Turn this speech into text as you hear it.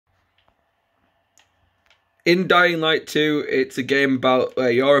In Dying Light 2, it's a game about where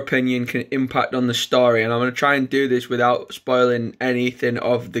your opinion can impact on the story, and I'm going to try and do this without spoiling anything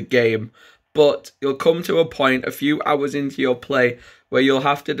of the game. But you'll come to a point a few hours into your play where you'll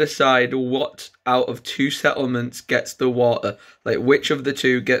have to decide what out of two settlements gets the water. Like, which of the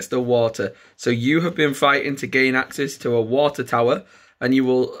two gets the water. So you have been fighting to gain access to a water tower, and you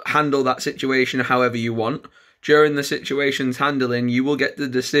will handle that situation however you want. During the situation's handling, you will get the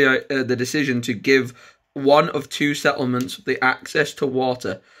decision to give one of two settlements the access to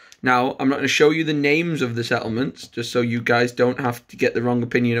water. Now, I'm not going to show you the names of the settlements, just so you guys don't have to get the wrong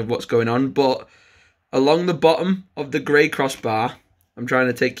opinion of what's going on, but along the bottom of the grey crossbar, I'm trying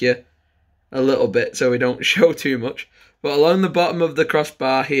to take you a little bit so we don't show too much, but along the bottom of the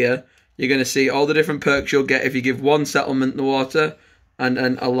crossbar here, you're going to see all the different perks you'll get if you give one settlement the water, and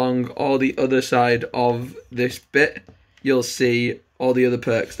then along all the other side of this bit, you'll see all the other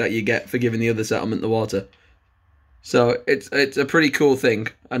perks that you get for giving the other settlement the water. So it's a pretty cool thing,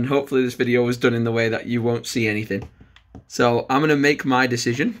 and hopefully this video was done in the way that you won't see anything. So I'm going to make my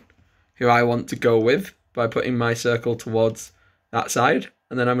decision, who I want to go with, by putting my circle towards that side,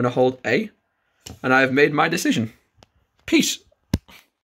 and then I'm going to hold A, and I have made my decision. Peace.